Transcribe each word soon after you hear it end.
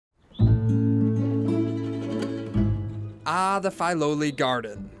Ah, the Filoli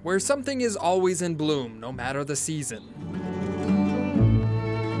garden, where something is always in bloom, no matter the season.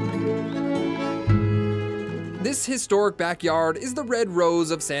 This historic backyard is the Red Rose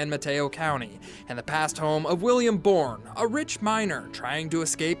of San Mateo County, and the past home of William Bourne, a rich miner trying to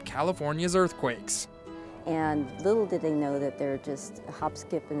escape California's earthquakes. And little did they know that they're just a hop,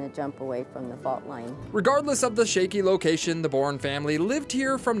 skip, and a jump away from the fault line. Regardless of the shaky location, the Bourne family lived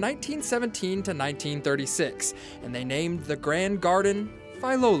here from 1917 to 1936, and they named the Grand Garden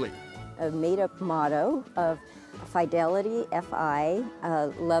Filoli. A made-up motto of fidelity, F-I,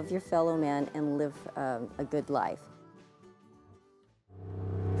 love your fellow man and live a good life.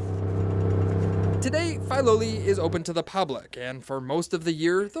 Today, Filoli is open to the public, and for most of the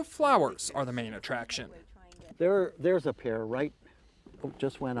year, the flowers are the main attraction. There's a pair right,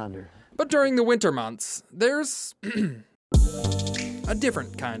 just went under. But during the winter months, there's a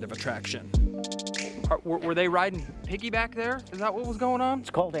different kind of attraction. Were they riding piggyback there? Is that what was going on?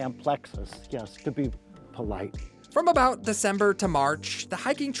 It's called amplexus, yes, to be polite. From about December to March, the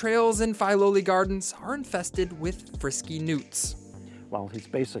hiking trails in Filoli Gardens are infested with frisky newts. Well, he's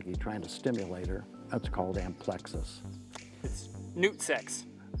basically trying to stimulate her. That's called amplexus. It's newt sex.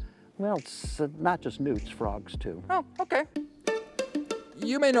 Well, it's not just newts, frogs too. Oh, okay.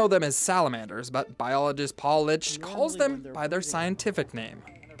 You may know them as salamanders, but biologist Paul Litch calls them by their scientific name.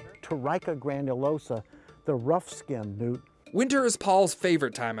 Pterica granulosa, the rough-skinned newt. Winter is Paul's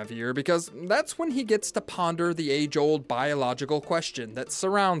favorite time of year because that's when he gets to ponder the age-old biological question that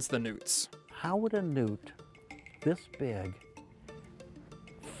surrounds the newts. How would a newt this big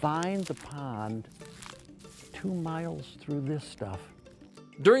find the pond 2 miles through this stuff?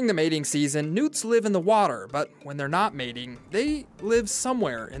 During the mating season, newts live in the water, but when they're not mating, they live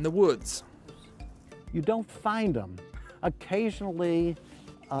somewhere in the woods. You don't find them. Occasionally,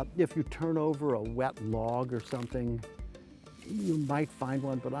 if you turn over a wet log or something, you might find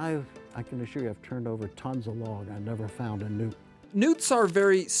one, but I can assure you I've turned over tons of log. I never found a newt. Newts are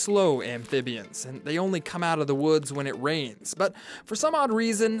very slow amphibians, and they only come out of the woods when it rains. But for some odd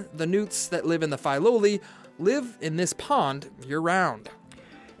reason, the newts that live in the Filoli live in this pond year-round.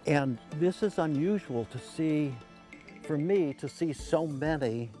 And this is unusual to see, for me, to see so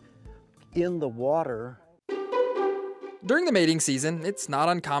many in the water. During the mating season, it's not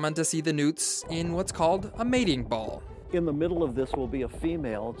uncommon to see the newts in what's called a mating ball. In the middle of this will be a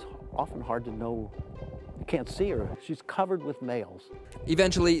female. It's often hard to know. You can't see her. She's covered with males.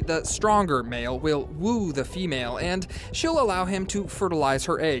 Eventually, the stronger male will woo the female, and she'll allow him to fertilize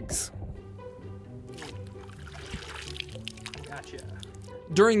her eggs. Gotcha.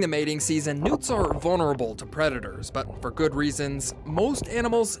 During the mating season, newts are vulnerable to predators, but for good reasons. Most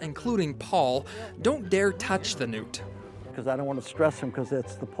animals, including Paul, don't dare touch the newt. Because I don't want to stress them because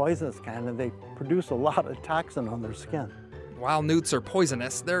it's the poisonous kind and they produce a lot of toxin on their skin. While newts are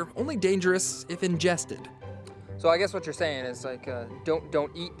poisonous, they're only dangerous if ingested. So I guess what you're saying is like,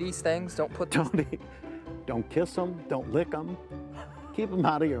 don't eat these things, don't put them... Don't eat, don't kiss them, don't lick them, keep them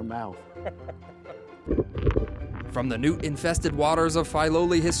out of your mouth. From the newt-infested waters of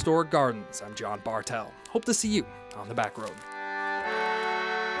Filoli Historic Gardens, I'm John Bartell. Hope to see you on the back road.